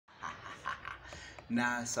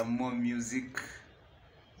Now some more music,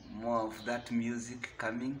 more of that music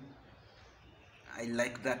coming. I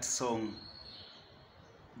like that song,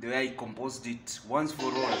 the way I composed it once for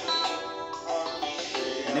all.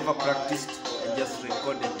 I never practiced, I just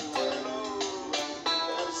recorded it.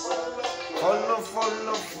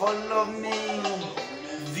 Follow me,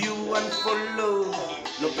 view and follow,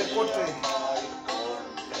 T.L.O.P.E.K.O.T.E.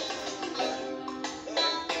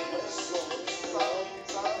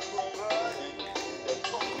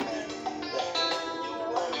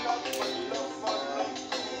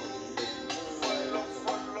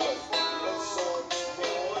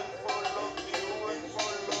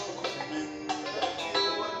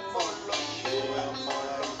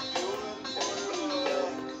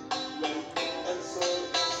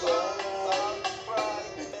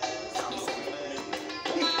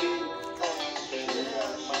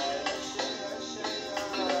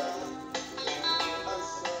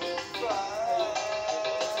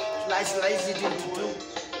 Slice it into two.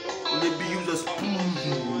 Maybe use a spoon,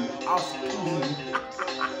 a spoon.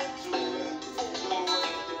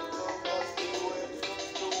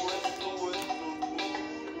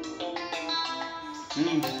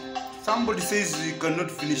 Somebody says you cannot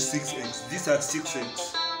finish 6 eggs. These are 6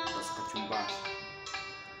 eggs. That's kachumba.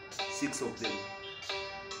 6 of them.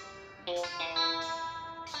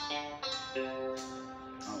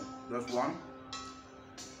 Oh, that's one.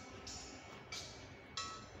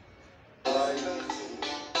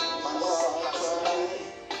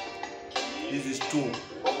 This is 2.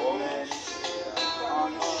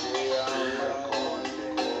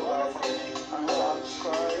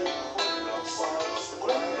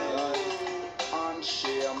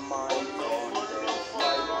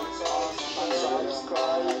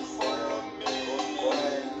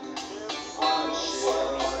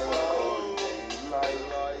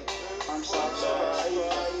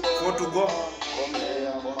 Four to go.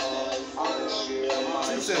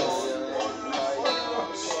 6 eggs.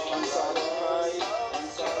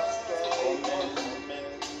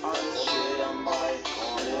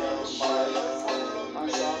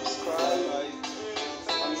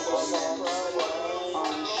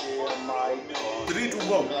 Three to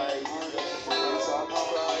go.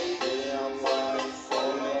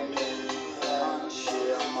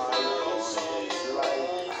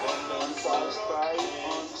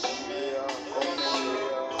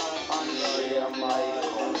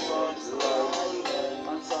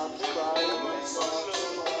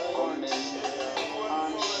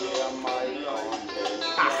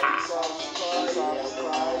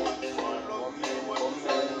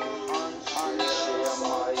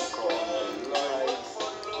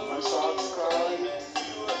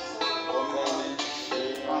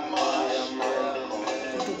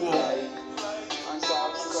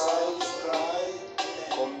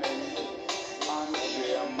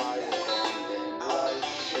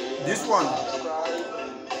 This one,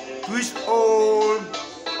 wish all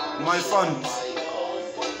my fans.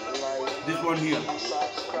 This one here,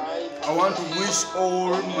 I want to wish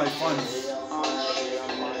all my fans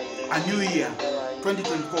a new year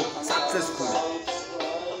 2024 successful.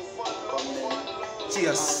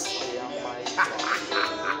 Cheers.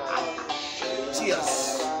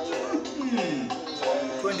 Cheers.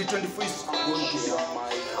 2024 is going to be hard.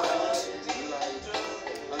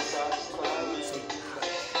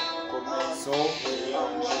 So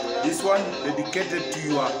this one dedicated to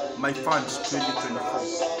my fans 2024.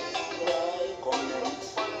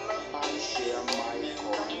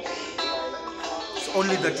 It's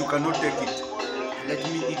only that you cannot take it. Let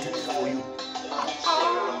me eat it for you.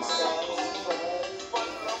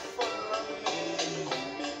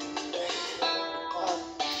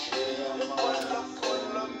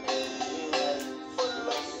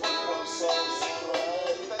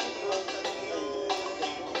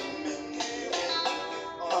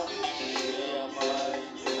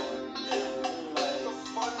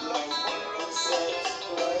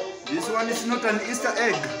 This one is not an Easter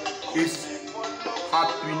egg, it's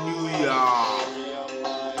Happy New Year.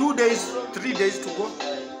 2 days, 3 days to go.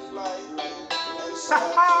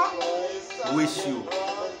 Wish you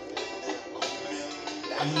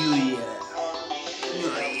a new year. New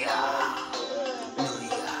year. New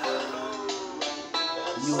year.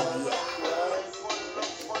 New year.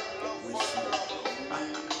 Wish you.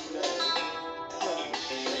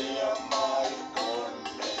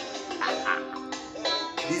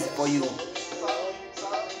 This for you.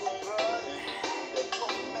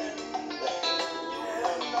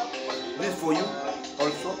 This for you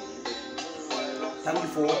also. Thank you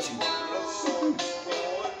for watching.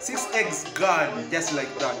 6 eggs gone just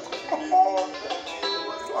like that.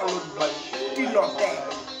 Followed by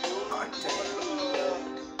T.L.O.P.E.K.O.T.E.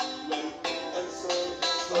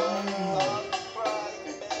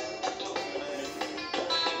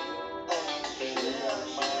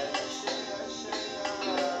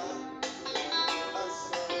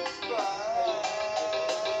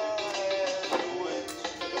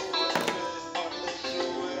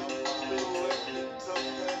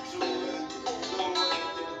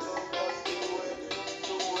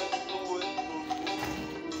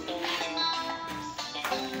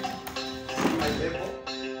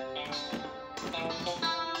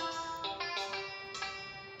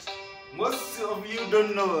 of you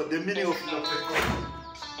don't know the meaning of T.L.O.P.E.K.O.T.E.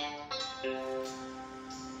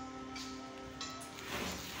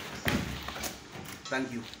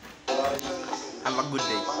 Thank you. Have a good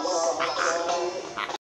day.